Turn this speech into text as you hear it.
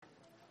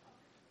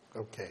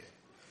Okay.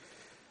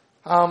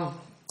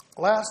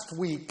 Last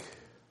week,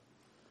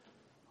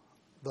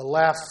 the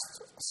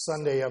last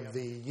Sunday of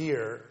the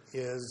year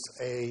is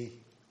a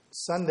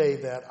Sunday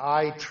that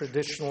I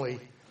traditionally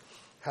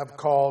have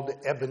called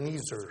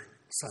Ebenezer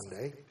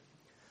Sunday,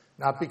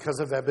 not because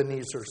of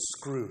Ebenezer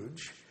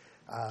Scrooge.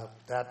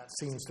 That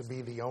seems to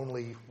be the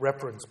only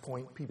reference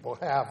point people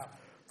have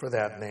for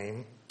that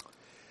name.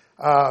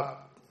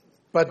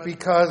 But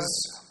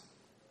because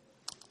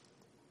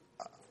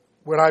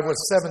when I was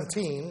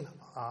 17,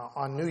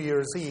 on New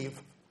Year's Eve,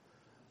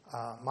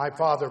 my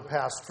father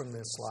passed from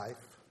this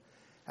life,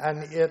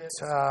 and it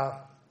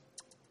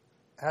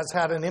has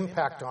had an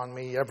impact on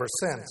me ever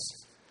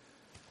since.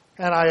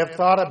 And I have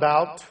thought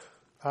about,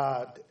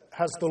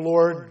 has the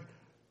Lord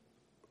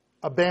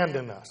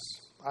abandoned us?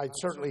 I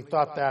certainly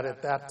thought that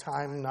at that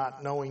time,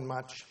 not knowing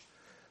much.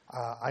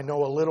 I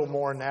know a little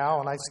more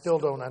now, and I still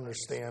don't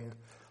understand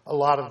a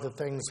lot of the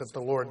things that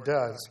the Lord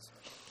does.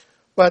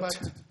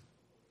 But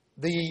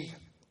the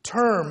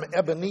term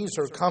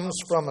Ebenezer comes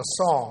from a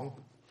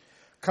song,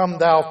 "Come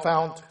Thou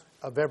Fount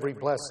of Every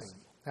Blessing."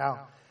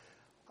 Now,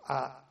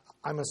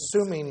 I'm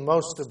assuming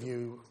most of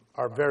you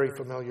are very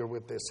familiar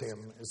with this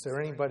hymn. Is there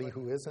anybody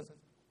who isn't?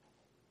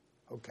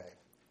 Okay,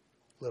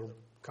 little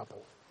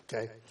couple,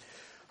 okay.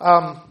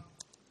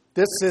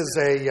 This is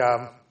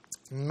a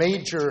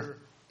major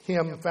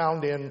hymn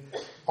found in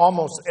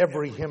almost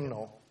every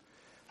hymnal.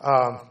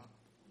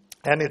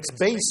 And it's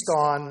based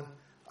on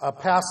a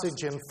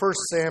passage in 1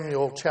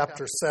 Samuel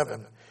chapter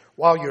 7.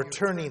 While you're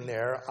turning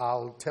there,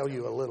 I'll tell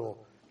you a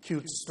little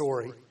cute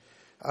story.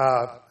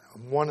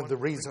 One of the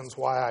reasons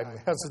why I'm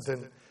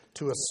hesitant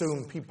to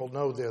assume people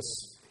know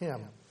this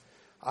hymn.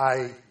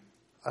 I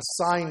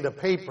assigned a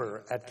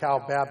paper at Cal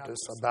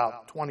Baptist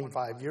about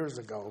 25 years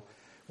ago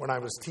when I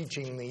was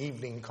teaching the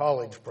evening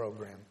college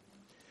program.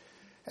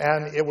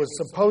 And it was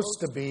supposed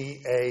to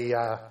be a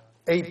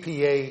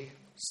APA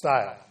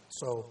style.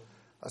 So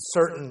a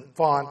certain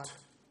font,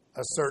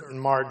 a certain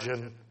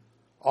margin,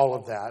 all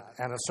of that,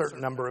 and a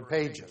certain number of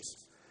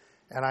pages.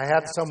 And I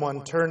had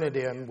someone turn it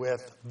in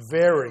with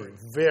very,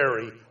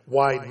 very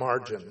wide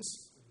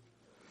margins.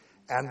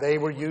 And they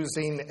were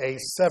using a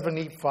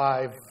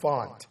 75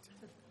 font,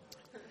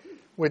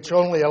 which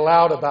only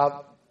allowed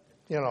about,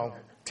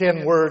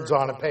 10 words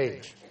on a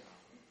page.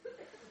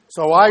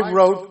 So I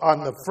wrote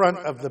on the front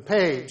of the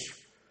page,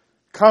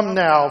 "Come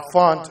now,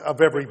 font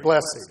of every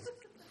blessing."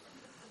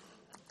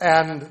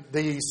 And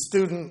the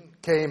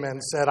student came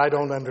and said, "I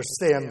don't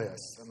understand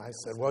this." And I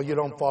said, "Well, you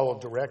don't follow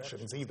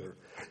directions either."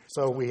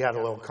 So we had a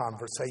little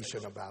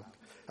conversation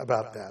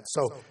about that.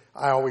 So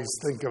I always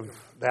think of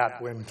that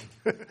when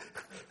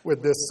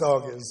this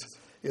song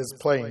is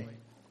playing.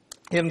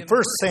 In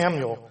 1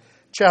 Samuel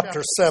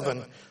chapter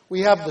 7,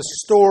 we have the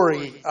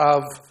story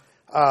of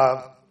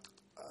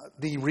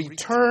the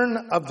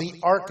return of the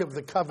Ark of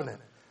the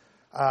Covenant.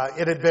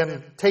 It had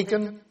been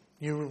taken.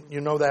 You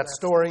know that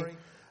story.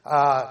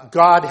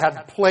 God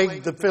had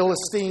plagued the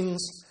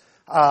Philistines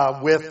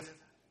with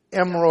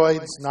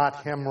emeroids,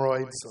 not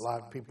hemorrhoids. A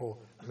lot of people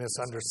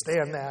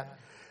misunderstand that.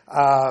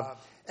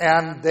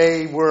 And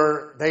they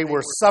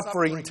were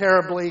suffering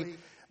terribly.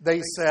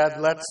 They said,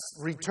 "Let's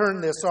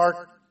return this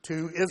ark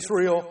to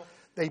Israel."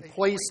 They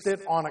placed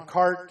it on a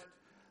cart.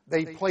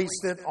 They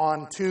placed it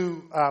on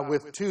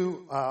with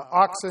two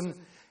oxen,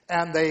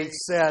 and they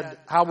said,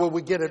 "How will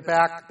we get it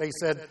back?" They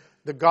said,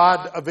 "The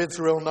God of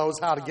Israel knows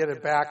how to get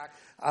it back.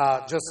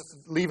 Just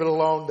leave it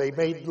alone." They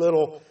made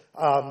little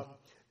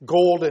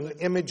golden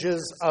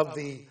images of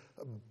the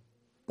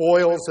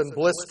boils and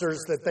blisters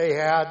that they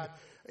had,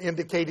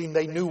 indicating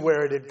they knew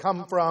where it had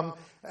come from,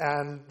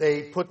 and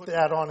they put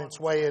that on its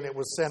way, and it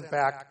was sent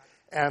back,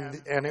 and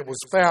it was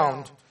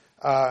found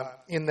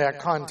in that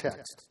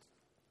context.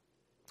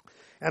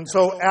 And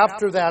so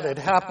after that had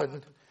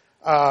happened,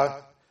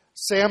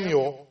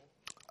 Samuel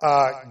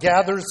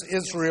gathers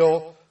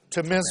Israel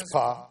to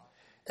Mizpah,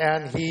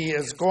 and he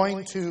is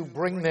going to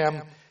bring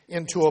them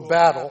into a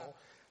battle,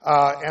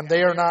 and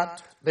they are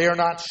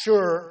not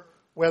sure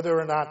whether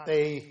or not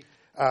they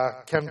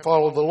can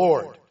follow the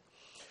Lord.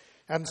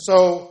 And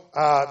so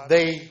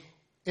they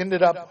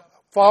ended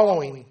up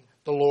following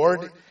the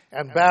Lord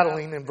and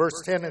battling. In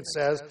verse 10 it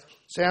says,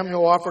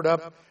 "Samuel offered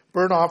up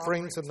burnt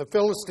offerings, and the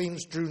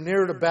Philistines drew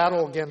near to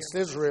battle against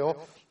Israel.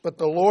 But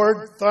the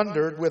Lord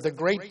thundered with a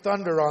great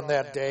thunder on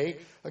that day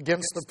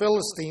against the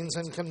Philistines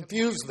and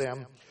confused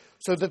them,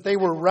 so that they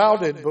were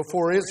routed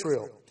before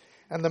Israel.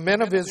 And the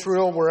men of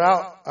Israel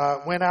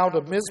went out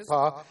of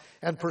Mizpah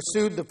and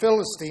pursued the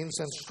Philistines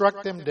and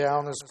struck them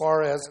down as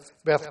far as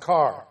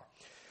Bethkar.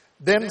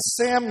 Then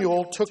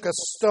Samuel took a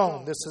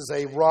stone," this is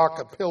a rock,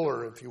 a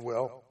pillar, if you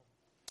will,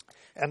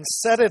 "and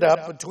set it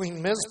up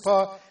between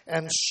Mizpah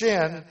and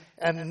Shin,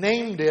 and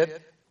named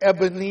it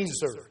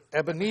Ebenezer."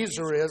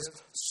 Ebenezer is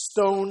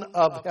stone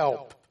of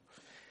help,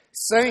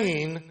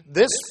 saying,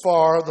 "This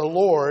far the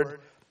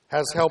Lord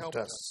has helped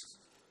us."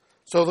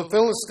 So the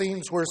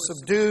Philistines were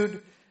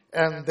subdued,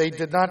 and they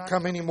did not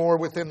come any more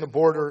within the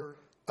border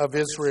of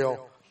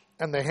Israel.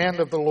 And the hand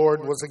of the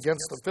Lord was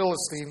against the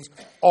Philistines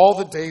all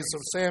the days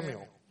of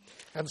Samuel.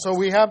 And so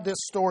we have this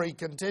story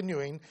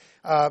continuing.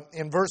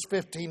 In verse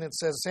 15 it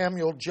says,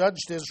 Samuel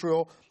judged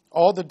Israel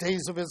all the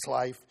days of his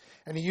life,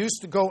 and he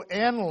used to go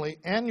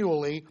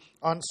annually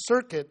on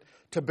circuit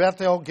to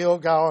Bethel,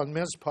 Gilgal, and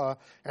Mizpah,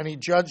 and he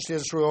judged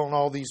Israel in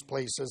all these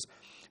places,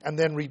 and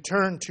then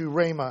returned to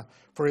Ramah,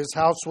 for his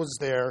house was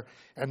there,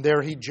 and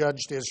there he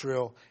judged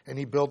Israel, and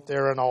he built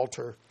there an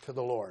altar to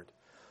the Lord.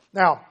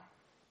 Now,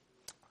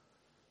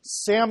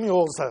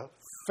 Samuel's a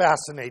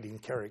fascinating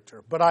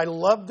character, but I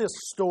love this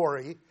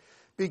story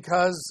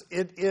because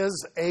it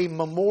is a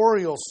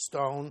memorial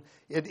stone.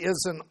 It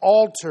is an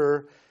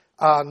altar,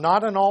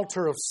 not an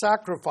altar of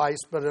sacrifice,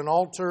 but an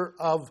altar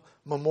of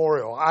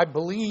memorial. I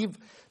believe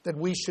that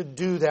we should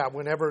do that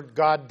whenever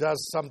God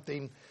does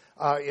something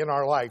in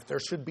our life. There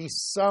should be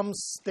some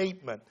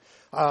statement,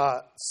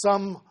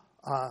 some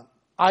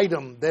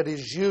item that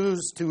is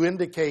used to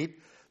indicate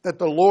that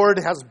the Lord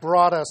has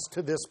brought us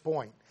to this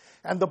point.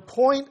 And the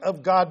point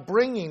of God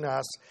bringing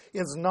us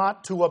is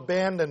not to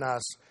abandon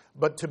us,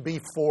 but to be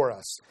for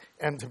us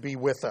and to be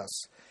with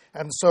us.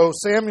 And so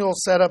Samuel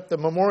set up the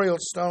memorial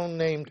stone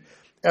named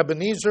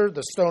Ebenezer,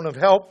 the stone of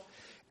help,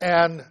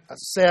 and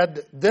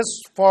said, this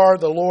far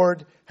the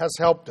Lord has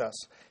helped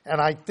us. And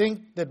I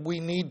think that we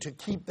need to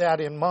keep that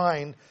in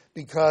mind,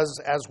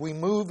 because as we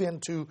move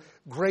into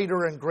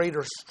greater and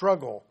greater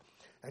struggle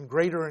and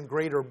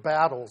greater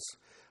battles,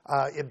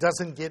 it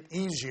doesn't get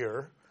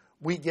easier.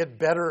 We get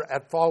better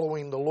at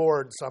following the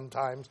Lord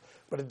sometimes,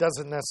 but it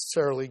doesn't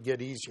necessarily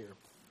get easier.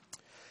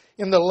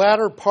 In the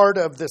latter part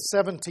of the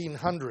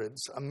 1700s,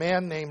 a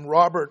man named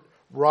Robert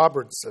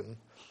Robertson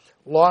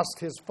lost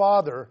his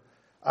father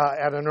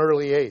at an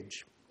early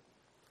age.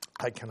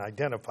 I can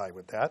identify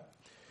with that.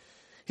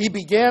 He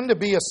began to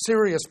be a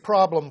serious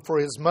problem for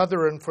his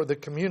mother and for the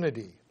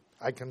community.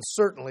 I can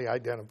certainly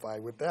identify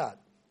with that.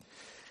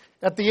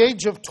 At the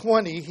age of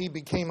 20, he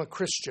became a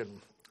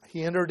Christian.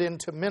 He entered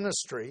into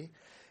ministry,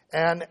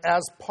 and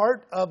as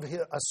part of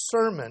a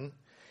sermon,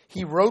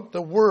 he wrote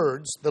the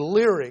words, the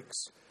lyrics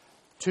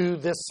to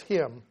this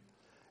hymn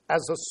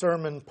as a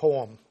sermon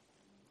poem.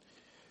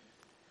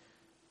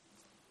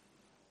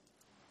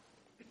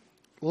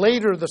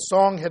 Later, the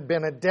song had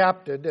been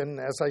adapted and,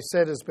 as I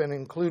said, has been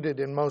included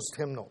in most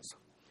hymnals.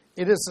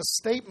 It is a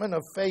statement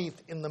of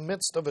faith in the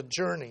midst of a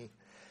journey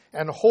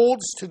and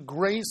holds to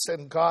grace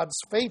and God's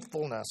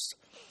faithfulness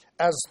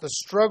as the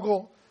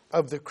struggle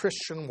of the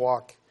Christian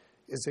walk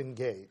is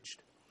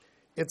engaged.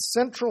 Its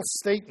central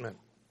statement,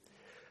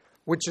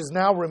 which is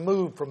now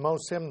removed from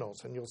most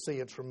hymnals, and you'll see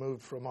it's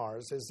removed from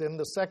ours, is in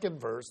the second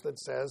verse that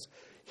says,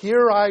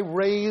 Here I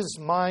raise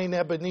mine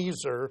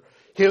Ebenezer,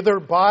 hither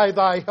by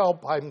thy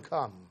help I'm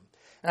come,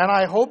 and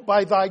I hope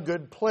by thy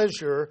good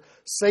pleasure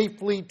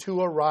safely to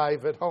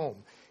arrive at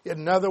home.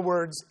 In other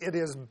words, it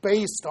is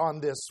based on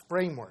this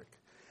framework.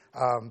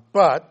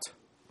 But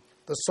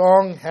the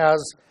song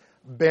has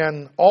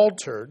been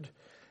altered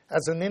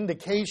as an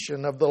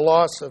indication of the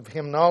loss of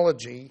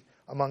hymnology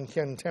among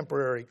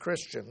contemporary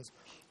Christians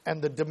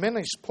and the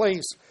diminished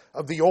place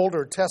of the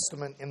Older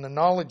Testament in the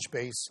knowledge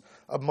base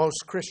of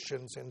most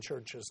Christians in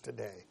churches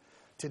today.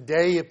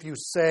 Today, if you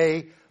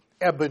say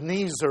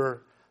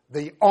Ebenezer,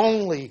 the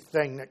only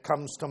thing that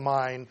comes to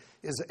mind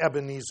is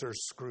Ebenezer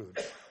Scrooge,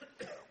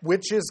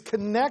 which is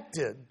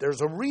connected.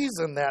 There's a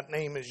reason that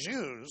name is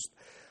used,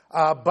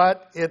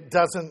 but it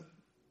doesn't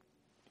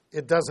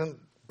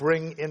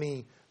bring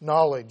any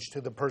knowledge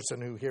to the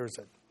person who hears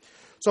it.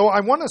 So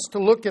I want us to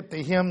look at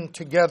the hymn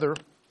together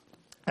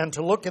and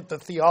to look at the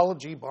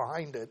theology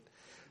behind it.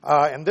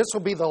 And this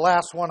will be the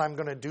last one I'm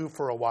going to do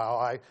for a while.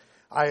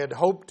 I had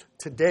hoped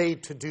today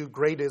to do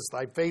Great is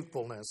Thy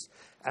Faithfulness,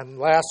 and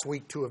last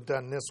week to have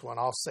done this one.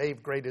 I'll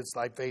save Great is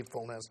Thy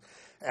Faithfulness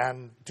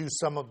and do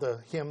some of the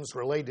hymns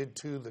related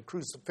to the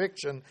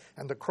crucifixion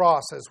and the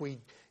cross as we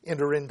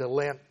enter into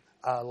Lent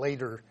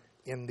later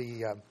in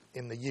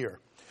the year.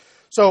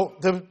 So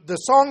the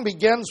song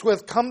begins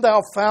with, Come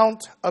thou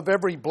fount of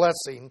every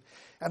blessing.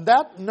 And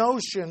that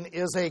notion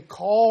is a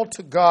call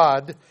to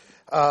God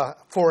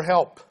for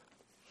help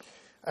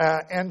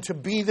and to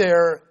be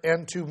there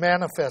and to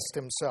manifest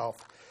himself.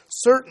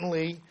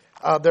 Certainly,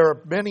 there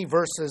are many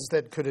verses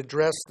that could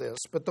address this,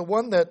 but the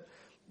one that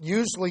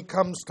usually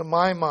comes to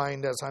my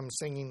mind as I'm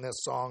singing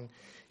this song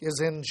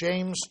is in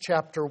James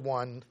chapter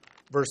 1,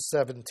 verse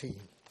 17.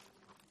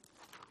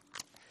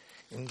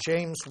 In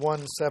James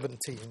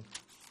 1:17.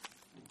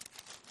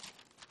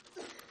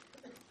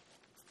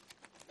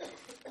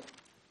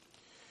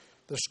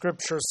 The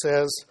scripture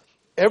says,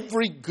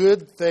 Every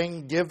good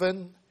thing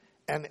given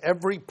and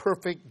every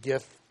perfect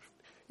gift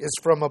is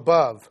from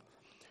above,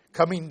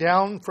 coming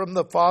down from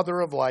the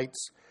Father of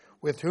lights,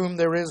 with whom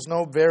there is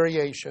no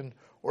variation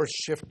or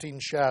shifting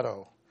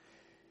shadow.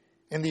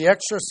 In the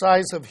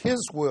exercise of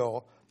his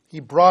will, he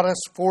brought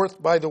us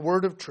forth by the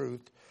word of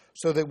truth,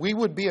 so that we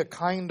would be a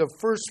kind of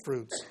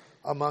firstfruits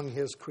among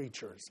his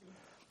creatures.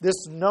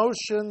 This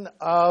notion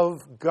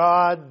of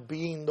God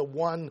being the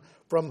one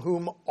from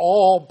whom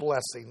all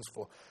blessings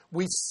flow.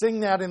 We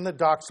sing that in the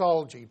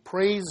doxology.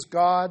 Praise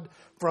God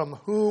from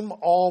whom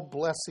all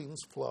blessings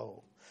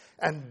flow.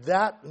 And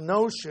that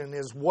notion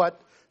is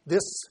what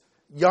this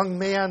young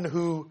man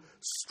who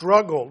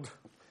struggled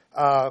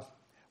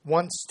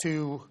wants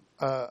to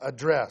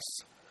address.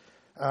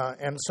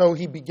 And so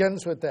he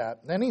begins with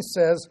that. Then he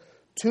says,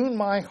 tune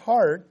my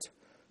heart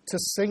to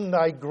sing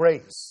thy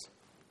grace.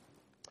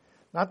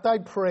 Not thy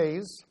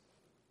praise,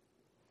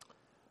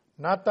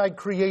 not thy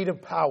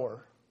creative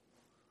power,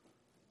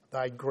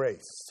 thy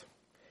grace.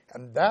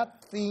 And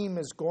that theme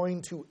is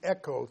going to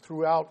echo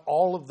throughout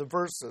all of the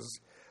verses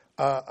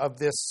of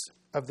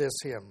this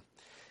hymn.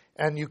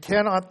 And you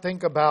cannot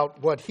think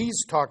about what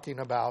he's talking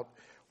about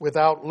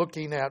without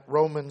looking at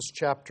Romans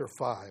chapter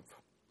 5.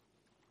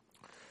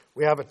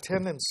 We have a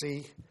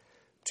tendency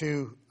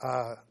to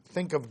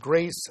think of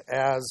grace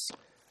as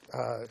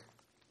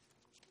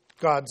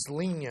God's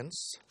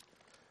lenience,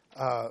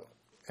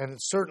 and it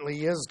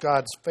certainly is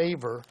God's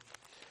favor,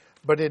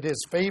 but it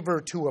is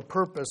favor to a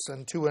purpose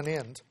and to an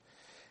end.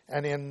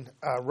 And in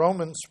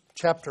Romans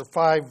chapter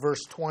 5,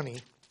 verse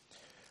 20,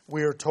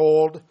 we are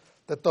told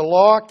that the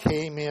law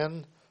came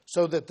in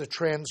so that the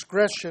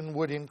transgression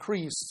would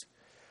increase,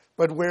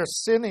 but where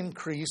sin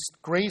increased,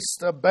 grace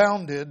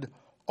abounded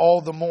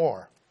all the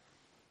more.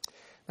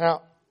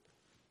 Now,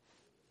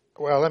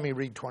 let me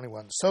read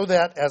 21. So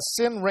that as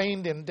sin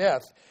reigned in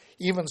death,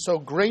 even so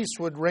grace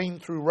would reign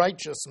through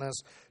righteousness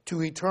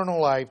to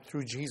eternal life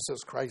through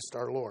Jesus Christ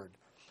our Lord.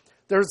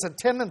 There's a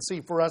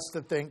tendency for us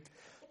to think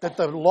that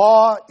the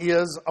law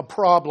is a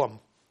problem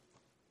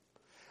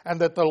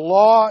and that the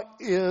law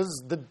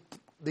is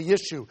the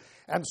issue.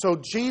 And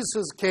so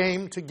Jesus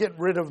came to get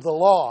rid of the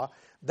law.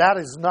 That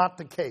is not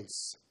the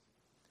case.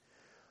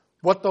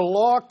 What the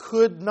law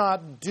could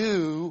not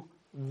do,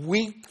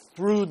 weak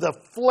through the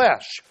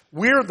flesh.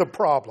 We're the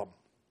problem.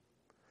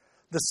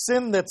 The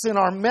sin that's in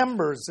our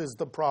members is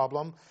the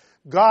problem.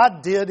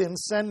 God did in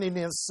sending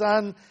His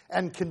Son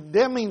and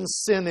condemning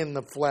sin in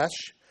the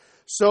flesh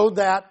so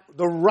that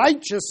the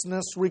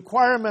righteousness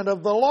requirement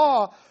of the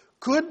law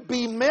could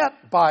be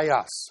met by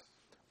us.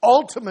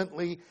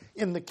 Ultimately,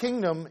 in the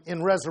kingdom,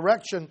 in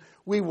resurrection,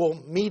 we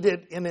will meet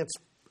it in its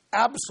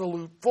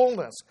absolute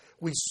fullness.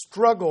 We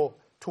struggle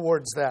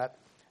towards that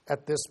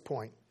at this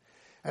point.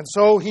 And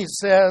so he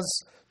says,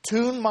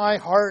 tune my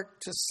heart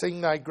to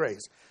sing thy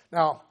grace.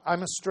 Now,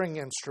 I'm a string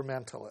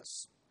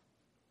instrumentalist.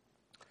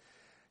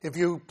 If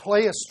you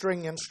play a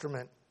string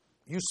instrument,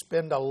 you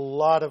spend a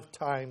lot of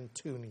time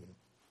tuning.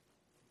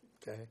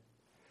 Okay?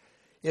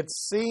 It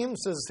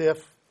seems as if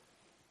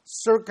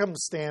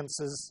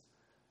circumstances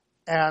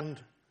and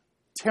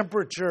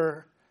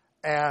temperature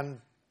and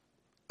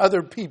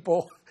other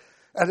people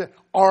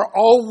are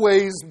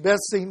always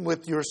messing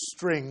with your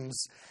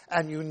strings,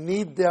 and you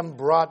need them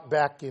brought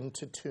back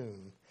into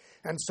tune.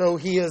 And so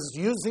he is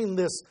using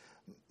this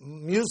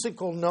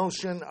musical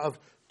notion of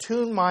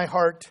tune my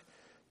heart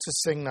to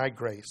sing thy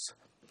grace.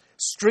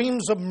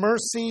 Streams of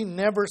mercy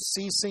never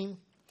ceasing,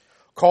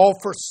 call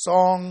for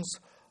songs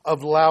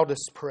of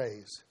loudest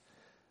praise.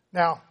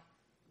 Now,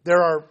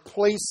 there are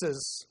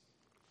places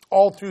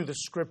all through the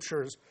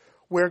scriptures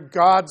where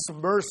God's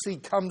mercy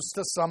comes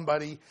to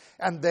somebody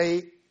and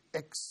they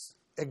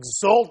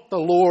exalt the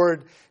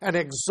Lord and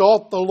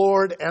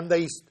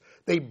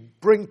they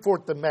bring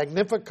forth the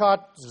Magnificat,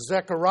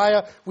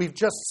 Zechariah. We've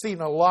just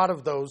seen a lot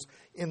of those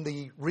in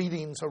the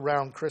readings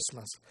around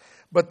Christmas.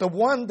 But the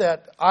one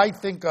that I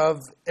think of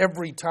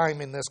every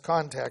time in this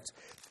context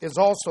is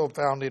also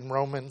found in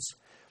Romans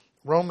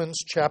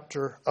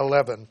chapter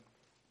 11,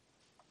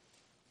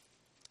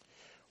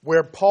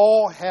 where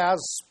Paul has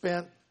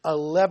spent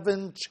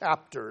 11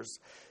 chapters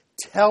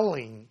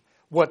telling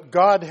what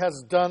God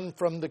has done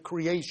from the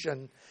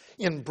creation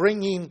in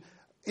bringing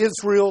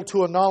Israel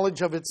to a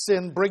knowledge of its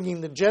sin,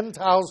 bringing the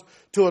Gentiles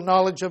to a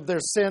knowledge of their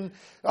sin,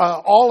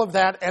 all of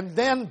that, and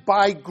then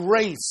by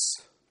grace,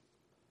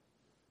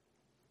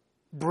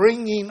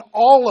 bringing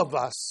all of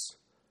us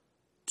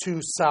to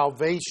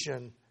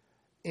salvation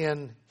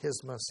in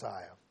His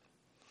Messiah.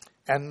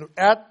 And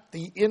at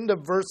the end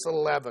of verse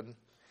 11,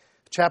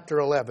 chapter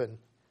 11,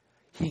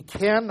 he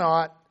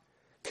cannot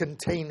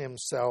contain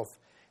himself.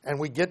 And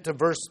we get to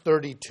verse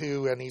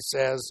 32 and he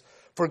says,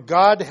 for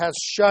God has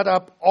shut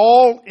up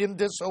all in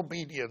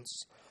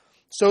disobedience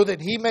so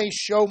that He may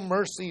show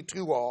mercy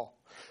to all.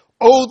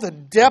 Oh, the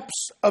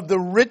depths of the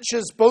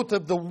riches, both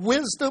of the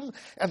wisdom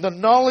and the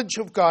knowledge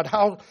of God.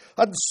 How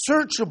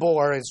unsearchable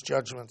are His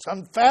judgments,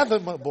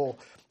 unfathomable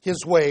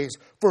His ways.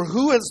 For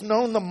who has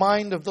known the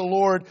mind of the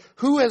Lord?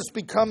 Who has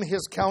become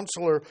His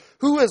counselor?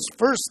 Who has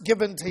first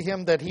given to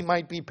Him that He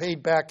might be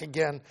paid back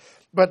again?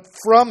 But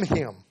from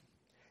Him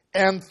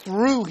and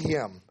through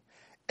Him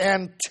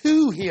and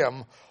to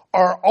Him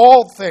are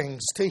all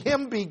things. To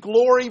Him be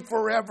glory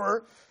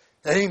forever.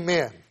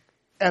 Amen.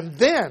 And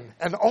then,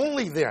 and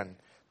only then,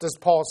 does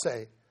Paul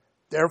say,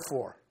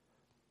 therefore,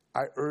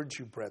 I urge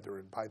you,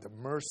 brethren, by the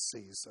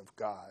mercies of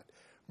God,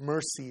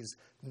 mercies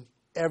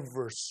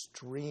ever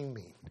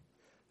streaming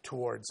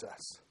towards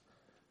us.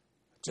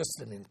 Just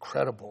an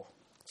incredible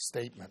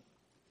statement.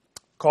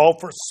 Call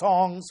for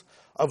songs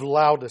of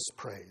loudest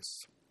praise.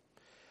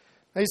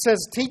 He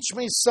says, teach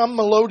me some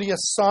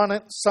melodious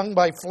sonnet sung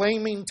by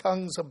flaming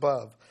tongues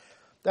above.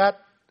 That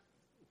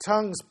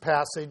tongues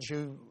passage,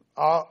 you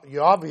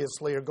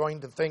obviously are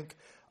going to think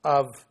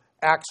of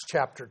Acts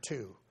chapter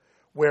 2,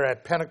 where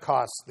at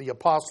Pentecost the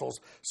apostles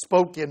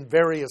spoke in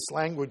various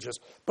languages.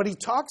 But he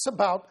talks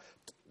about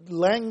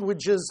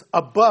languages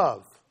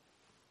above.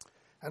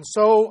 And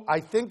so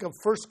I think of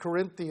 1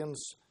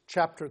 Corinthians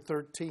chapter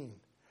 13,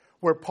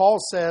 where Paul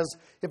says,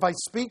 if I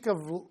speak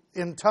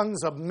in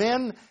tongues of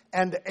men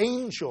and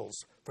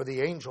angels, for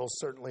the angels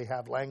certainly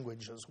have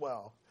language as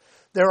well,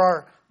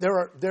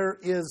 there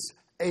is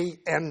a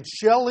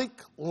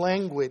angelic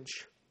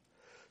language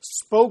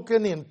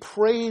spoken in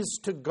praise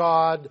to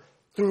God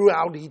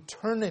throughout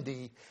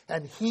eternity,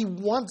 and he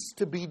wants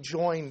to be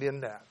joined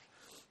in that.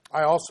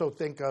 I also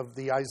think of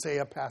the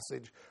Isaiah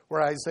passage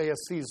where Isaiah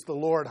sees the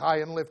Lord high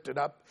and lifted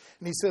up.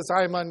 And he says,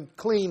 I am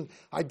unclean.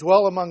 I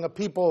dwell among a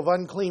people of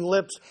unclean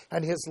lips,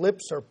 and his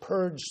lips are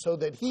purged so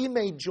that he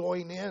may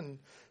join in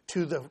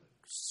to the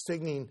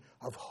singing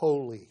of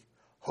holy,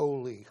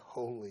 holy,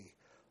 holy,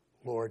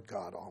 Lord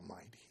God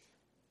Almighty.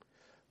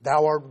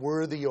 Thou art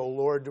worthy, O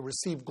Lord, to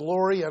receive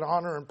glory and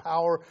honor and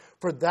power,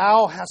 for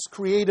thou hast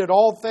created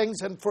all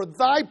things, and for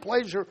thy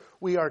pleasure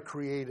we are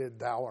created.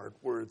 Thou art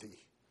worthy,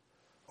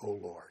 O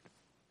Lord.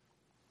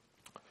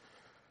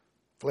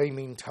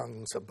 Flaming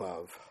tongues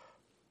above.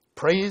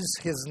 Praise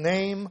his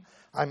name.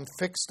 I'm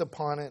fixed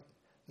upon it.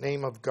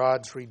 Name of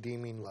God's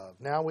redeeming love.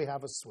 Now we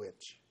have a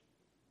switch.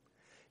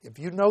 If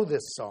you know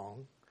this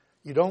song,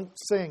 you don't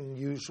sing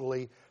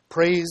usually,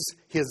 praise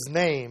his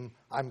name.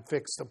 I'm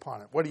fixed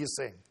upon it. What do you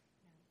sing?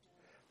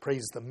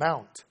 Praise the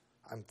mount.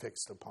 I'm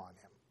fixed upon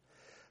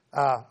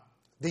him.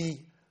 The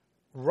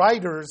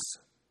writers,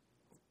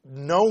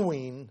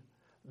 knowing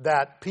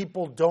that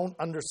people don't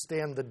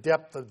understand the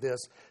depth of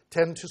this,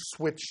 tend to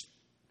switch.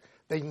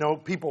 They know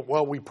people,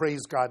 well, we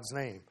praise God's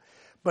name.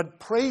 But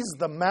praise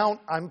the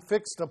mount, I'm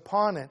fixed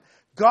upon it.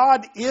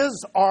 God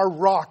is our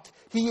rock.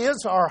 He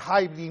is our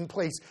hiding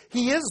place.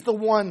 He is the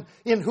one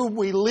in whom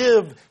we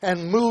live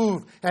and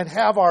move and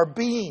have our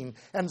being.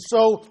 And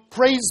so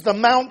praise the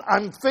mount,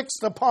 I'm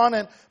fixed upon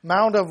it,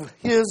 mount of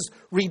his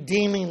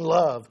redeeming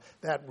love.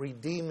 That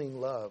redeeming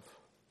love.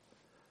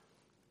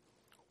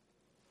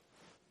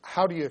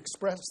 How do you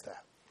express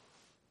that?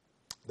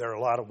 There are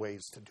a lot of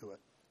ways to do it.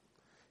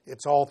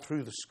 It's all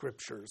through the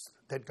scriptures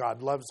that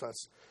God loves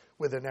us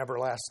with an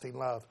everlasting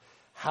love.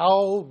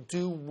 How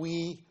do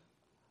we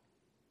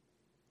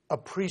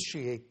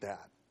appreciate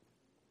that?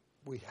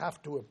 We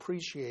have to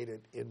appreciate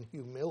it in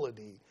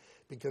humility,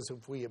 because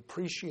if we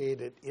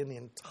appreciate it in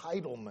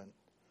entitlement,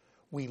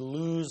 we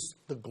lose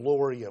the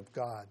glory of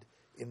God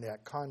in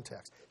that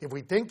context. If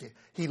we think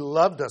he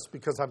loved us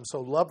because I'm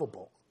so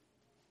lovable,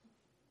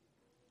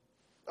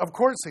 of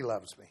course he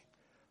loves me.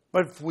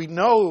 But if we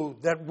know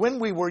that when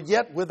we were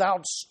yet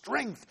without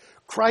strength,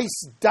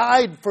 Christ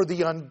died for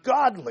the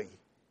ungodly,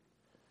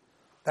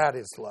 that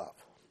is love.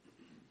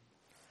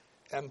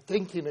 And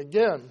thinking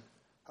again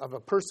of a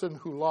person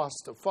who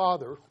lost a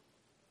father,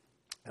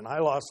 and I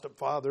lost a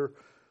father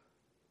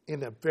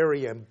in a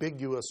very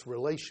ambiguous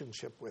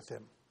relationship with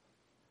him.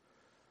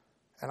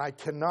 And I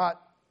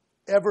cannot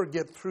ever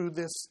get through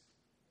this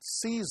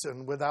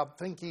season without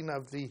thinking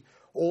of the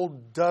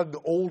old Doug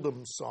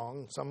Oldham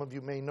song. Some of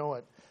you may know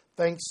it.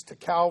 Thanks to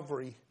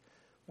Calvary,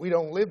 we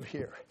don't live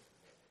here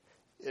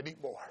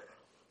anymore.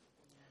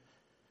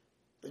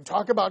 They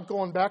talk about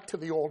going back to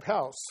the old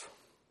house.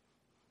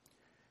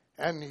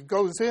 And he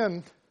goes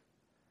in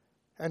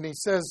and he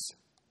says,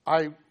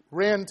 I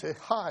ran to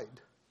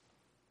hide.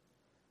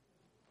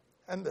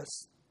 And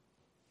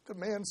the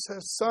man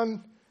says,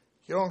 son,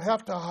 you don't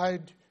have to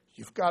hide.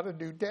 You've got a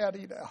new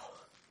daddy now.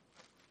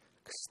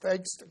 Because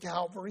thanks to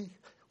Calvary,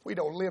 we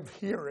don't live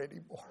here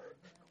anymore.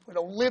 We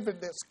don't live in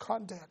this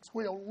context.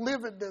 We don't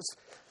live in this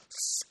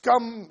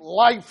scum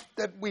life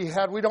that we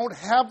had. We don't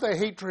have the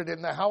hatred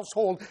in the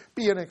household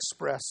being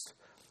expressed.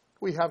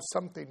 We have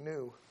something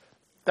new.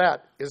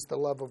 That is the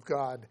love of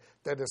God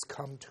that has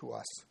come to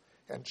us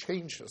and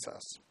changes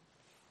us.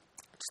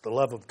 It's the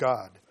love of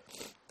God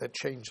that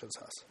changes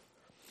us.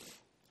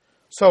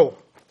 So,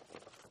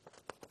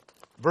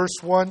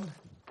 verse 1,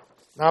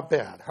 not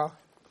bad, huh?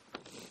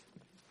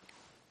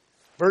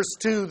 Verse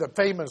 2, the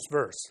famous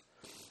verse.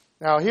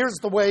 Now, here's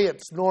the way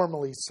it's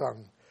normally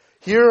sung.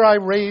 Here I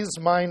raise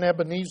mine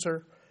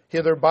Ebenezer,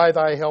 hither by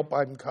thy help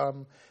I'm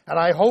come, and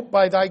I hope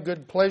by thy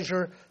good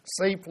pleasure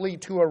safely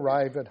to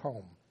arrive at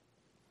home.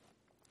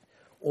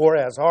 Or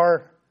as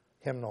our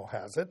hymnal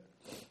has it,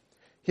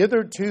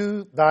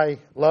 hitherto thy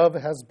love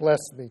has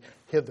blessed me.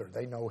 Hither,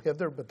 they know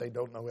hither, but they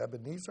don't know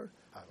Ebenezer.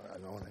 I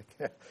know.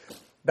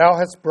 Thou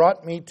hast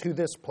brought me to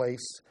this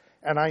place,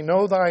 and I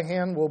know thy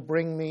hand will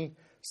bring me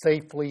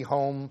safely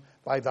home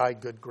by thy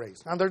good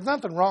grace. Now, there's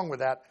nothing wrong with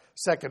that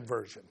second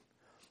version.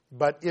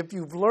 But if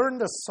you've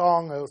learned a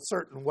song a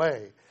certain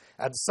way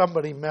and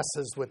somebody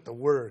messes with the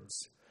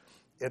words,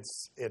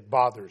 it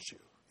bothers you,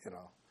 you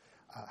know.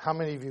 How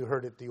many of you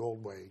heard it the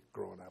old way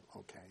growing up?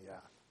 Okay, yeah.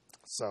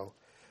 So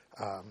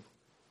I'm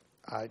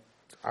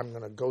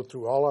going to go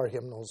through all our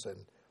hymnals and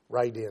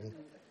right in,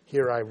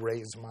 here I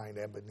raise mine,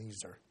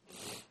 Ebenezer.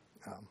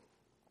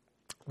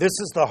 This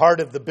is the heart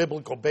of the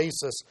biblical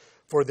basis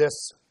for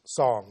this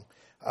song.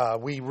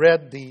 We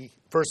read the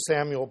 1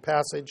 Samuel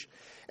passage,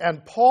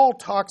 and Paul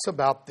talks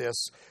about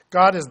this.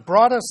 God has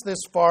brought us this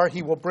far.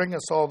 He will bring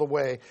us all the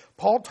way.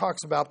 Paul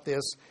talks about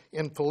this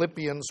in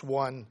Philippians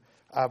 1,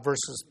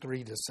 verses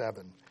 3 to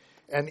 7.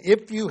 And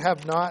if you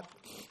have not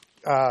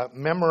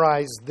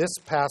memorized this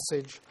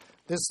passage,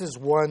 this is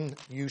one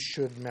you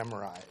should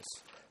memorize.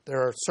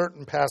 There are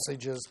certain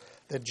passages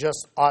that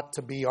just ought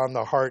to be on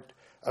the heart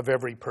of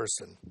every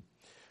person.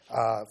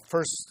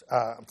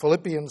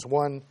 Philippians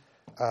 1,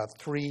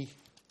 3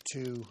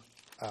 to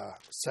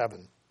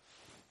 7.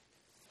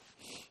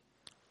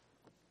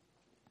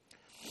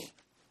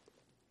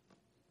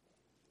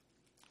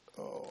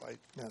 Oh, I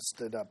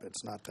messed it up.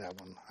 It's not that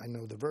one. I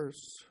know the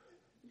verse.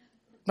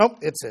 Nope,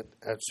 it's it.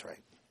 That's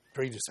right.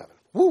 3 to 7.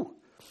 Woo!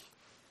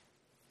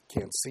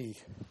 Can't see.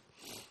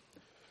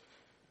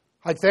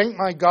 I thank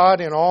my God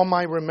in all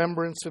my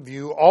remembrance of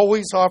you,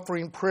 always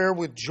offering prayer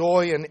with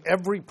joy in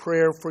every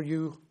prayer for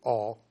you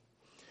all,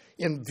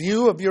 in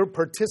view of your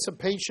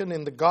participation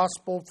in the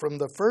gospel from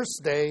the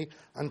first day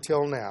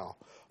until now.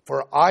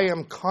 For I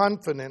am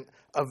confident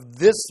of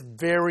this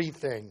very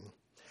thing,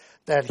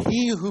 that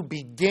he who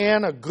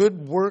began a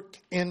good work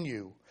in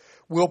you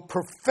will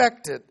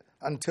perfect it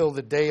until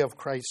the day of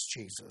Christ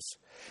Jesus.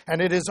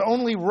 And it is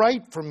only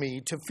right for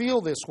me to feel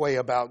this way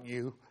about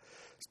you,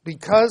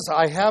 because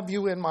I have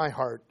you in my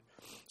heart,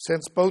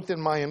 since both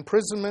in my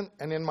imprisonment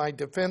and in my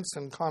defense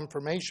and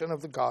confirmation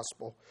of the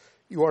gospel,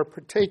 you are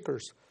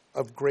partakers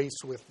of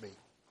grace with me.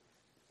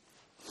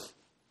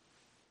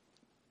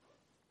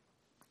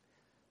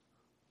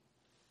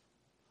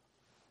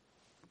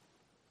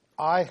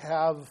 I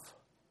have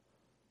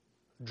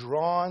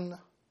drawn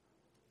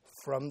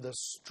from the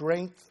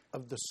strength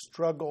of the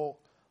struggle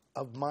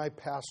of my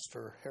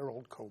pastor,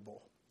 Harold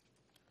Coble,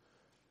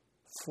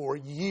 for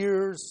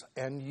years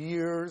and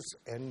years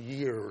and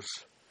years,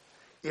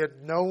 in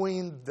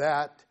knowing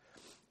that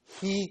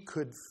he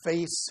could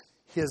face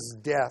his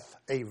death,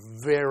 a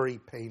very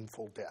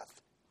painful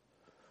death,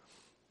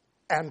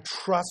 and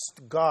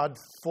trust God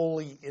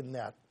fully in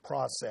that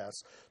process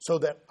so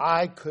that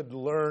I could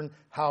learn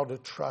how to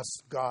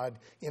trust God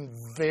in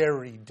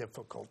very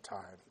difficult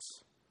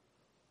times.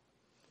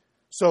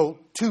 So,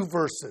 2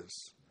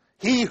 verses.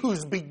 He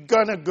who's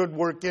begun a good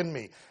work in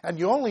me. And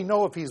you only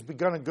know if he's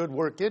begun a good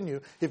work in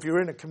you if you're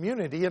in a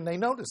community and they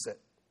notice it.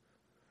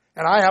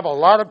 And I have a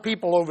lot of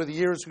people over the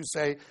years who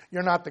say,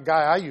 you're not the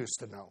guy I used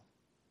to know.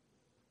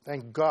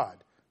 Thank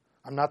God.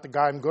 I'm not the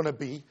guy I'm going to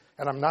be,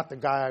 and I'm not the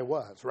guy I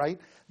was, right?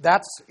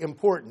 That's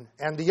important.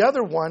 And the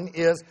other one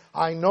is,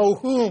 I know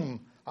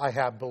whom I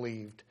have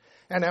believed,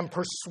 and am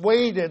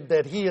persuaded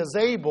that he is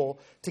able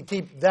to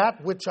keep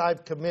that which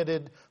I've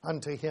committed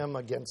unto him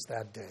against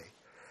that day.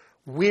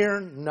 We're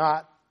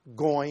not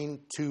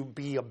going to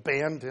be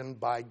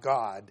abandoned by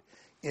God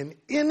in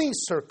any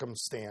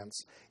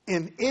circumstance,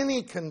 in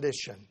any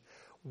condition.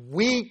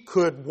 We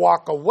could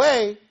walk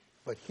away,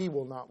 but he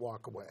will not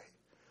walk away.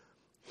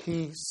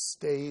 He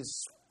stays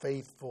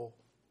faithful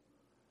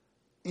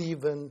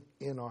even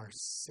in our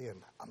sin.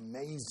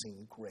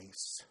 Amazing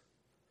grace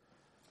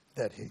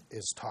that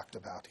is talked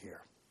about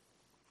here.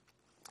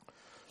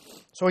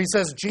 So he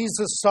says,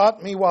 Jesus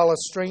sought me while a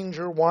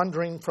stranger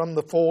wandering from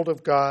the fold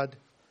of God.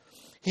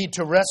 He,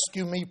 to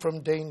rescue me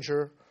from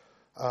danger,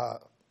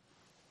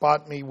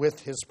 bought me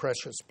with his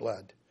precious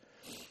blood.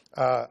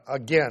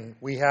 Again,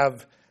 we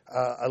have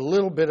a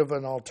little bit of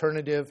an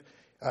alternative.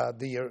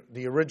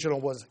 The original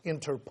was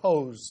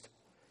interposed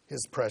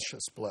his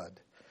precious blood.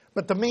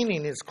 But the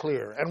meaning is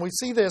clear. And we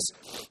see this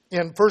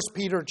in 1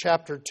 Peter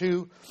chapter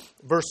 2,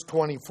 verse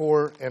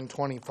 24 and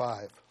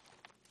 25.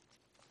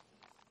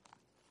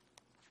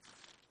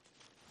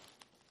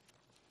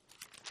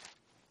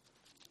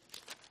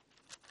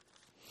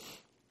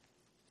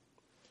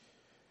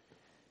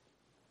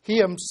 He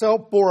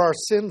himself bore our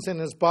sins in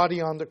his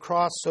body on the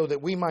cross so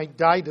that we might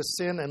die to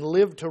sin and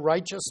live to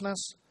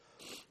righteousness.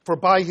 For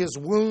by his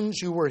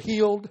wounds you were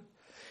healed,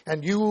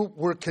 and you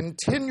were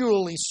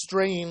continually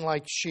straying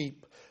like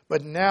sheep,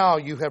 but now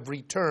you have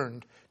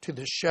returned to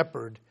the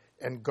shepherd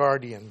and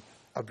guardian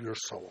of your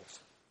souls.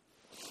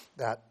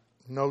 That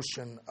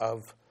notion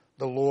of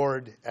the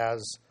Lord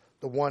as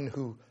the one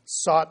who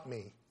sought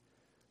me,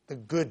 the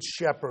good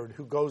shepherd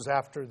who goes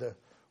after the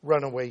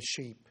runaway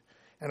sheep.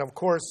 And of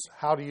course,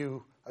 how do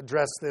you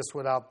address this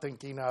without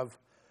thinking of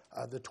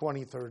the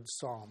 23rd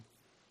Psalm?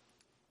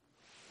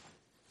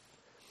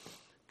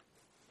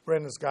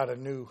 Brenda's got a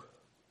new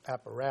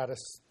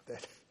apparatus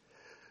that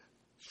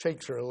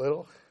shakes her a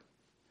little.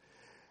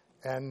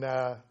 And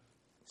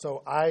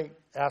so I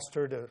asked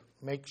her to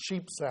make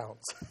sheep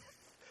sounds.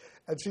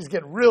 And she's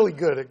getting really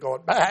good at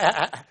going,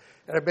 bah!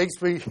 And it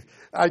makes me,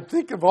 I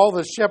think of all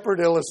the shepherd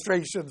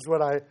illustrations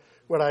when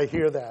I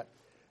hear that.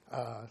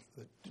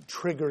 It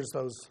triggers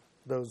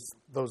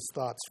those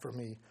thoughts for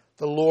me.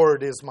 The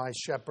Lord is my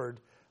shepherd,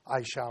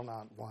 I shall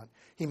not want.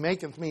 He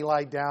maketh me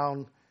lie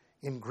down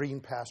in green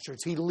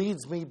pastures. He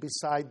leads me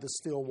beside the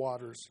still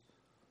waters.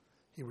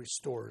 He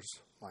restores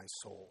my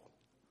soul.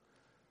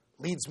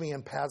 Leads me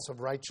in paths of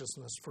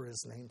righteousness for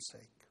his name's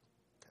sake.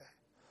 Okay.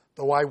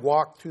 Though I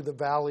walk through the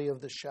valley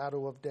of the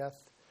shadow of death,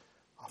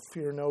 I'll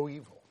fear no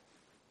evil,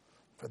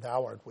 for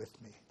thou art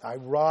with me. Thy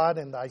rod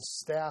and thy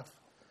staff,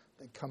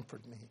 they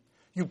comfort me.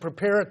 You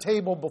prepare a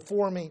table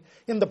before me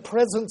in the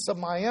presence of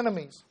my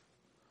enemies.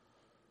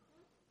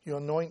 You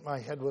anoint my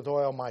head with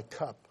oil, my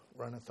cup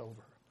runneth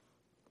over.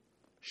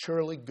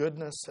 Surely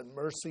goodness and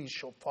mercy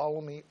shall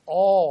follow me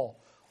all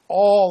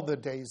the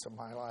days of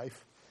my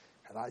life,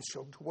 and I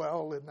shall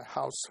dwell in the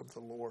house of the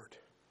Lord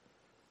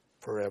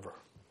forever.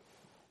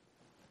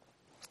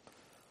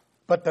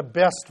 But the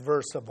best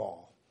verse of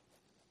all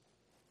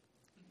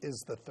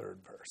is the third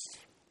verse.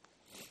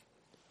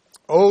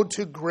 Oh,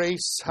 to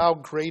grace, how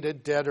great a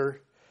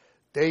debtor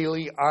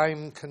daily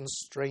I'm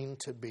constrained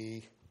to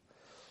be.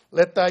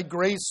 Let thy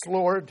grace,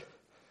 Lord,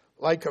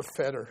 like a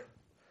fetter,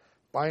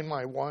 bind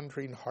my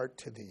wandering heart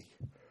to thee.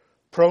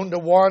 Prone to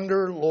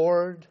wander,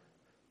 Lord,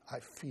 I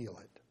feel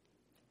it.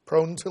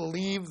 Prone to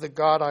leave the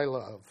God I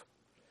love.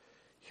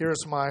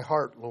 Here's my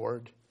heart,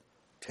 Lord,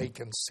 take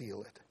and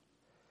seal it.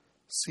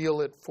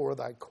 Seal it for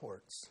thy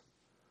courts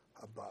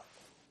above.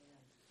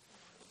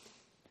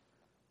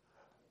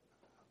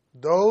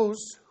 Those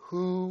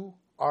who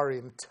are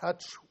in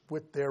touch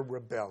with their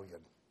rebellion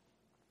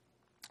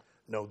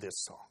know this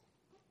song.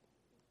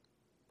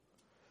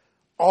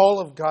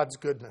 All of God's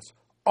goodness,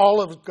 all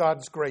of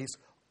God's grace,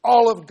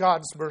 all of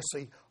God's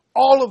mercy,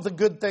 all of the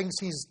good things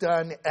he's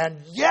done,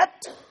 and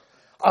yet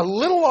a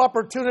little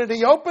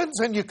opportunity opens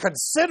and you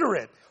consider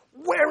it.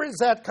 Where is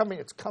that coming?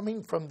 It's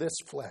coming from this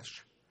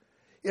flesh.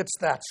 It's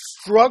that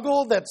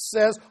struggle that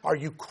says, are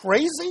you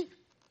crazy?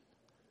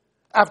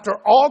 After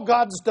all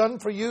God's done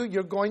for you,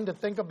 you're going to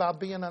think about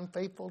being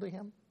unfaithful to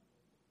him?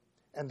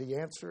 And the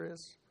answer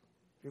is,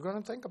 you're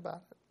going to think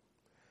about it.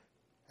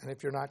 And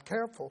if you're not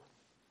careful,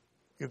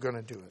 you're going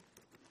to do it.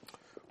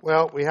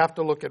 Well, we have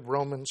to look at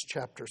Romans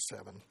chapter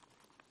 7.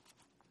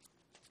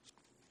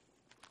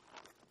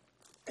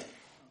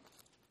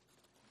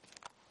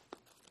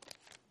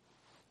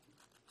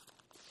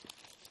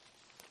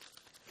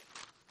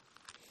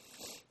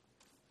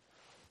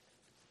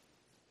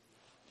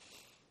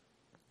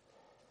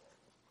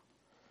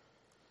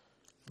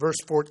 Verse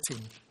 14.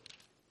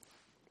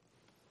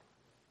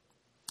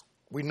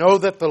 We know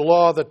that the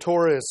law of the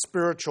Torah is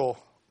spiritual,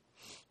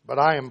 but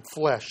I am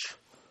flesh,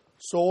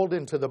 sold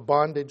into the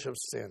bondage of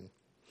sin.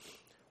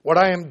 What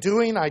I am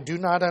doing, I do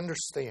not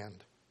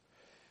understand.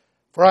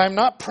 For I am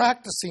not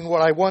practicing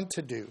what I want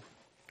to do.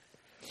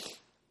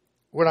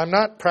 When I'm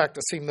not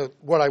practicing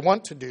what I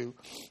want to do,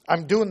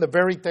 I'm doing the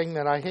very thing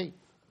that I hate.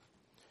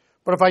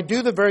 But if I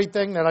do the very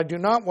thing that I do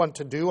not want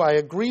to do, I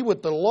agree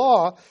with the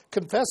law,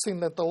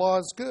 confessing that the law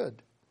is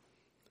good.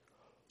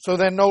 So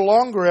then no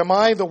longer am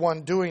I the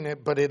one doing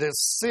it, but it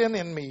is sin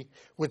in me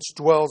which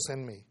dwells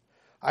in me.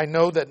 I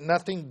know that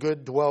nothing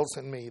good dwells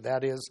in me,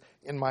 that is,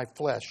 in my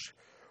flesh.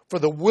 For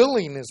the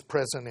willing is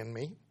present in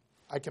me.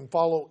 I can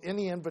follow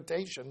any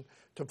invitation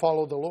to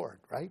follow the Lord,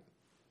 right?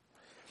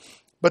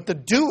 But the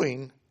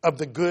doing of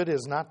the good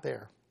is not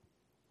there.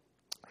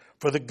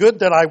 For the good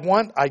that I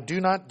want, I do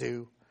not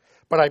do,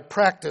 but I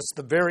practice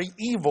the very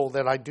evil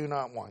that I do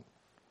not want.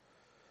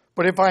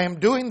 But if I am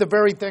doing the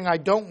very thing I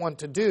don't want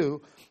to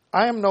do,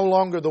 I am no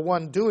longer the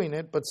one doing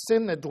it, but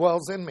sin that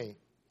dwells in me.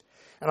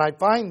 And I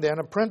find then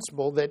a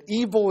principle that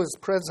evil is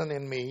present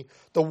in me,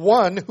 the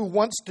one who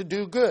wants to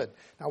do good.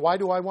 Now, why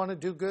do I want to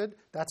do good?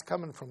 That's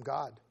coming from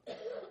God.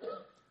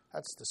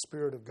 That's the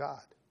Spirit of God.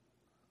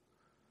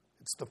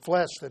 It's the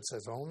flesh that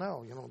says, oh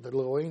no, the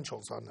little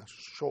angels on the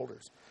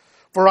shoulders.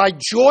 For I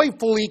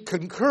joyfully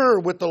concur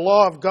with the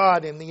law of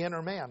God in the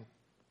inner man.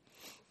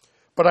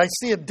 But I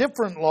see a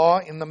different law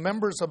in the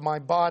members of my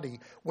body,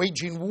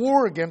 waging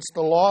war against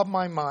the law of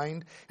my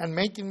mind and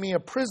making me a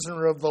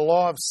prisoner of the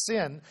law of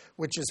sin,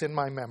 which is in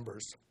my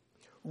members.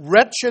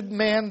 Wretched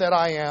man that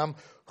I am,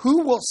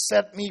 who will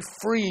set me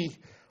free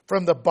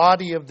from the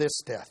body of this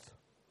death?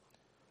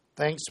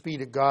 Thanks be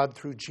to God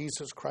through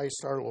Jesus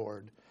Christ our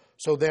Lord.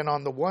 So then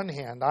on the one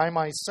hand, I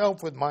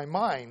myself with my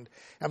mind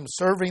am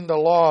serving the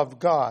law of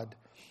God,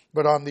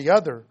 but on the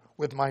other,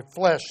 with my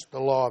flesh, the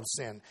law of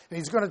sin. And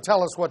he's going to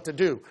tell us what to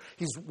do.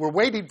 We're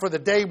waiting for the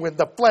day when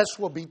the flesh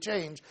will be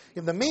changed.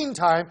 In the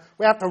meantime,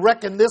 we have to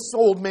reckon this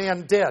old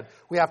man dead.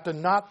 We have to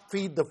not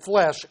feed the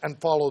flesh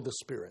and follow the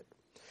Spirit.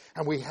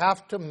 And we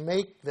have to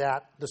make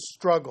that the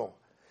struggle.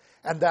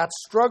 And that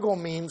struggle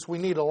means we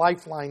need a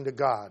lifeline to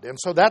God. And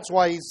so that's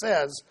why he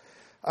says,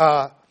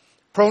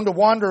 prone to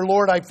wander,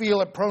 Lord, I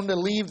feel it. Prone to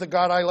leave the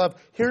God I love.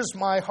 Here's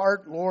my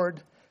heart,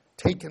 Lord.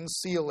 Take and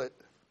seal it.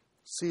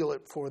 Seal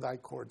it for thy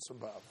courts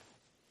above.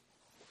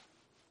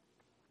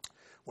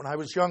 When I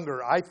was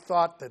younger, I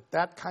thought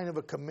that kind of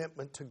a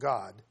commitment to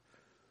God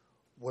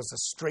was a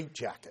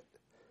straitjacket.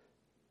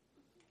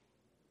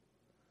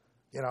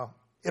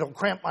 It'll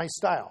cramp my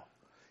style.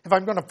 If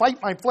I'm going to fight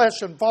my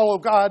flesh and follow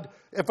God,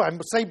 if I'm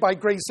saved by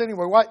grace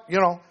anyway,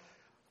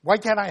 why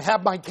can't I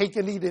have my cake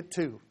and eat it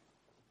too?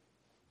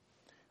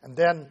 And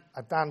then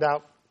I found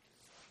out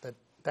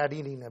that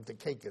eating of the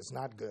cake is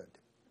not good.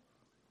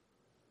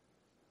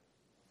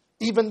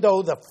 Even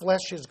though the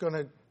flesh is going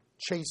to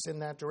chase in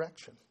that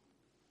direction.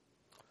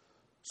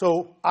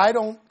 So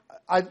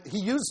he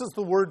uses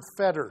the word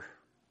fetter.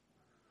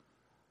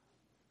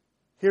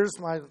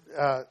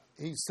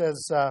 He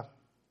says,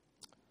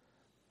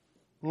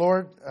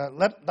 Lord,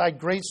 let thy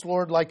grace,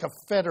 Lord, like a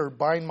fetter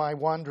bind my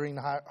wandering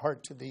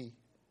heart to thee.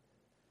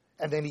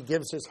 And then he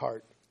gives his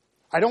heart.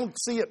 I don't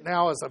see it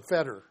now as a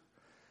fetter,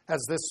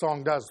 as this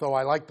song does, though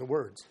I like the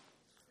words.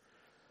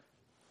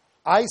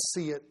 I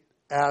see it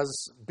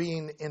as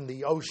being in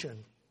the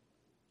ocean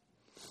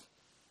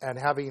and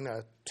having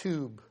a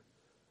tube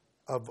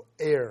of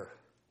air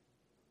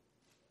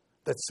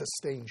that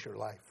sustains your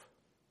life.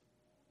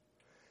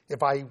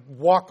 If I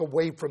walk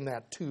away from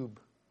that tube,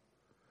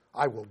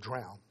 I will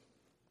drown.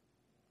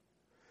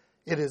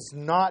 It is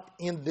not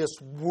in this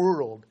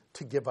world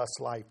to give us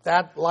life.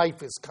 That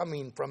life is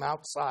coming from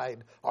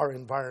outside our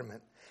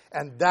environment.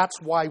 And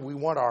that's why we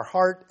want our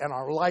heart and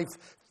our life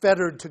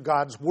fettered to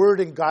God's Word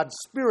and God's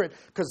Spirit,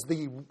 because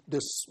the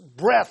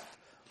breath,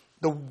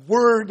 the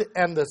Word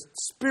and the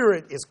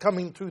Spirit is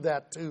coming through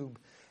that tube.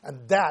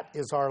 And that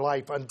is our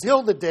life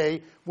until the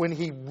day when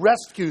He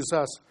rescues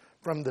us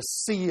from the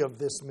sea of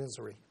this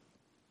misery.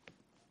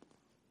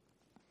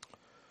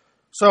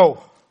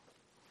 So,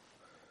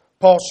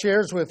 Paul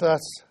shares with us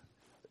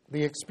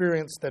the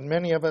experience that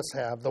many of us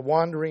have. The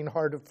wandering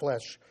heart of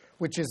flesh,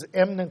 which is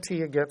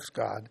enmity against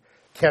God,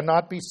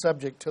 cannot be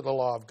subject to the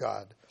law of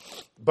God.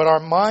 But our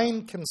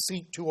mind can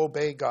seek to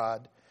obey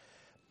God,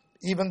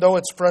 even though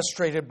it's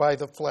frustrated by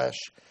the flesh.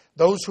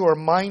 Those who are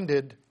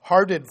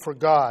hearted for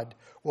God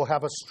will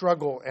have a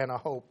struggle and a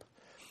hope.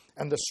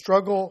 And the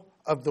struggle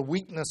of the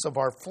weakness of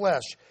our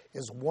flesh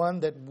is one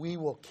that we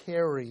will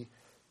carry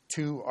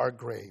to our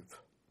grave.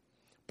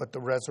 But the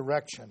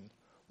resurrection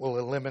will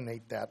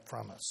eliminate that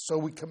from us. So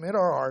we commit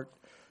our heart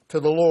to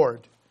the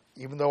Lord,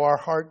 even though our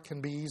heart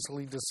can be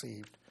easily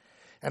deceived,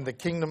 and the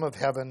kingdom of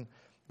heaven,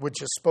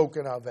 which is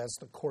spoken of as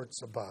the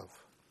courts above.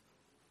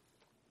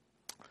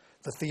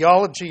 The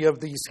theology of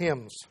these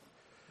hymns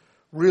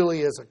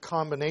really is a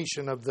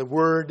combination of the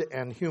word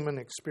and human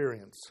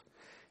experience.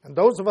 And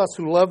those of us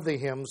who love the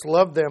hymns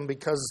love them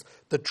because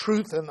the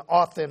truth and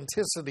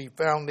authenticity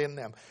found in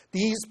them.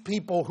 These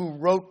people who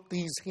wrote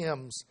these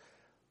hymns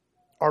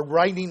are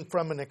writing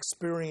from an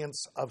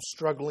experience of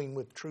struggling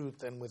with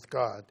truth and with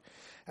God.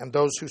 And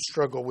those who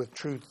struggle with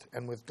truth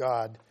and with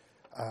God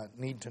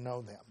need to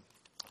know them.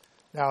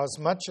 Now, as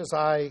much as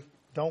I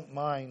don't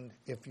mind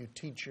if you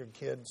teach your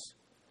kids,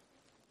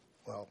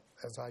 well,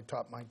 as I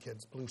taught my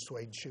kids, blue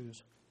suede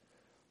shoes,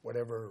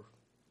 whatever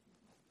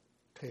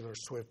Taylor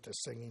Swift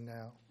is singing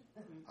now.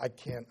 I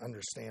can't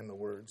understand the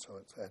words, so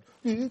it's that,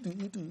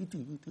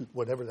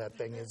 whatever that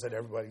thing is that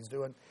everybody's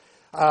doing.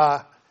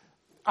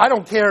 I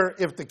don't care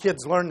if the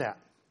kids learn that.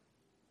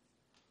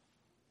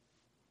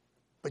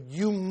 But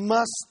you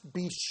must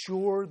be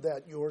sure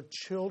that your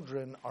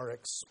children are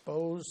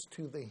exposed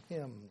to the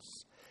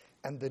hymns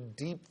and the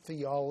deep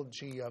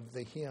theology of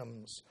the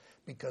hymns,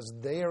 because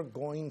they are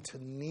going to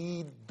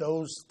need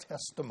those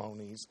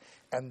testimonies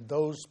and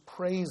those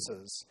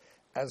praises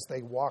as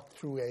they walk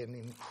through an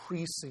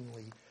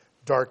increasingly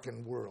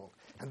darkened world.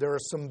 And there are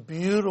some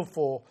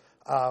beautiful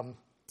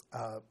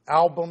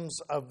albums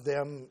of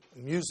them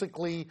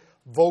musically,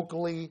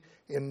 vocally,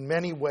 in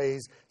many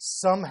ways.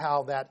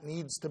 Somehow that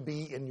needs to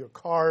be in your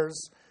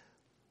cars,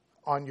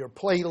 on your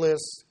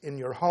playlists, in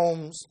your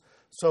homes,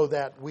 so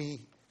that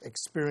we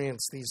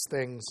experience these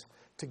things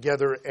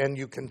together and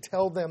you can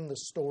tell them the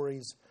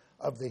stories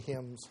of the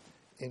hymns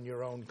in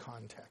your own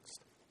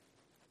context.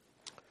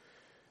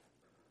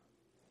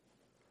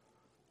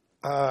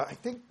 I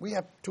think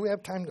do we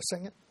have time to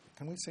sing it?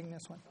 Can we sing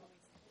this one?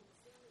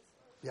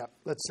 Yeah,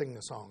 let's sing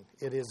the song.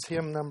 It is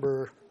hymn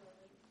number,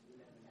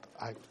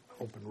 I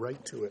opened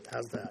right to it.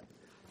 How's that?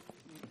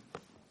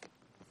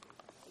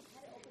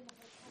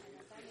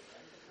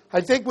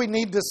 I think we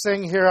need to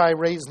sing Here I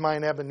Raise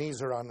Mine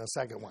Ebenezer on the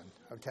second one,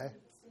 okay?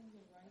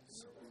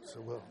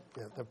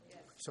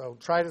 So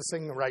try to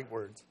sing the right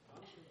words.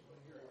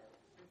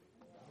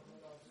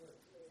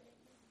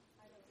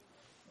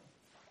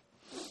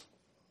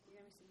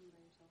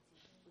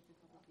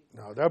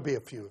 No, there'll be a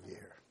few of you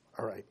here.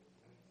 All right.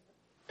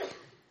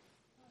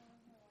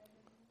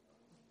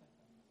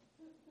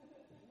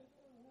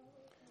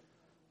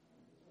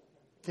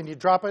 Can you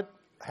drop it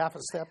half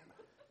a step?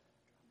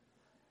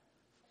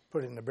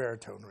 Put it in the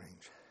baritone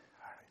range.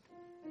 All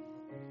right.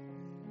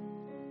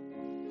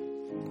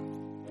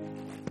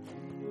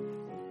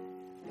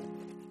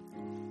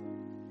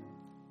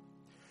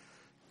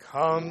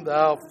 Come,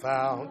 thou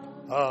fount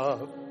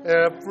of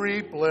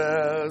every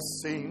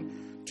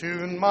blessing,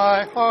 tune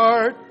my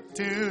heart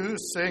to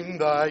sing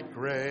thy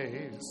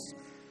grace.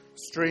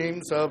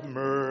 Streams of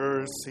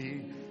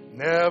mercy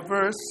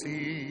never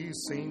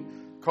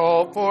ceasing,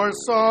 call for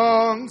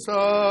songs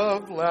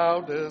of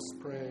loudest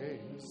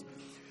praise.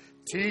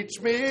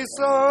 Teach me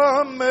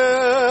some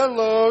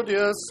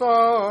melodious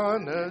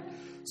sonnet,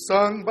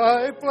 sung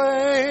by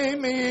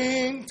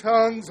flaming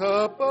tongues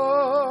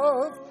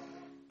above.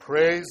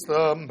 Praise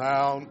the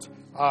mount,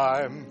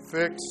 I'm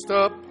fixed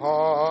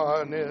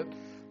upon it,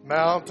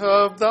 mount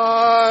of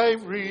thy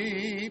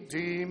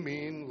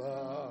redeeming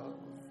love.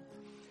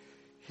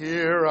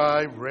 Here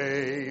I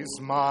raise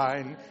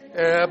mine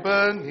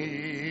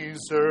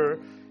Ebenezer,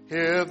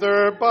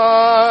 hither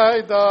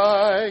by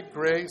thy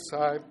grace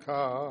I've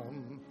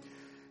come,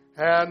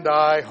 and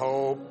I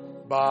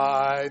hope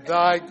by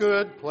thy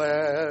good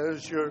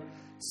pleasure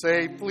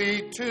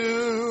safely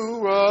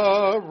to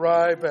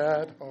arrive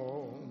at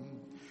home.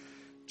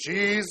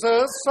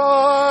 Jesus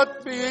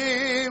sought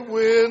me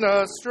when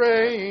a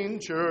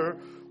stranger,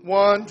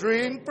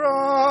 wandering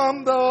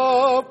from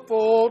the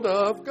fold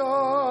of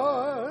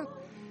God.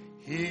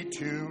 He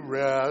to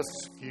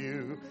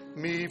rescue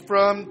me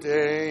from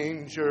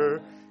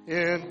danger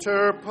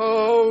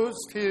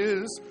interposed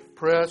his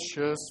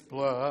precious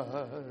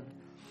blood.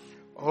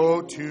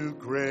 Oh, to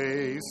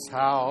grace,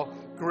 how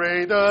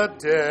great a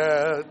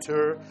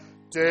debtor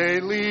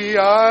daily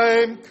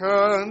I'm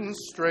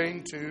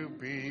constrained to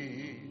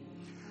be.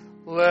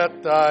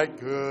 Let thy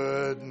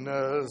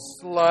goodness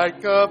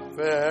like a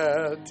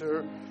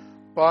fetter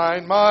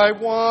bind my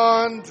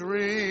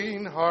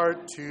wandering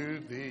heart to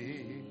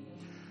thee.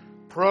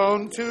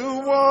 Prone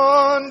to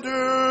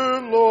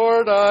wander,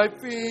 Lord, I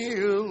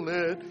feel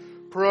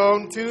it,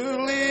 prone to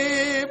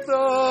leave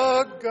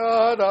the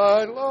God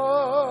I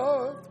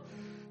love.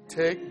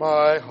 Take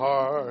my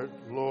heart,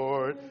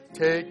 Lord,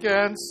 take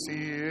and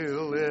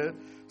seal it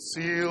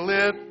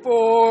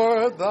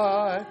for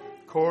thy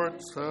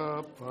courts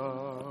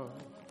above.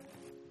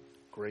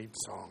 Great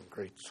song,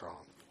 great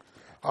song.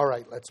 All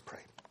right, let's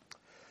pray.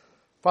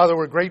 Father,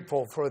 we're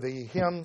grateful for the hymn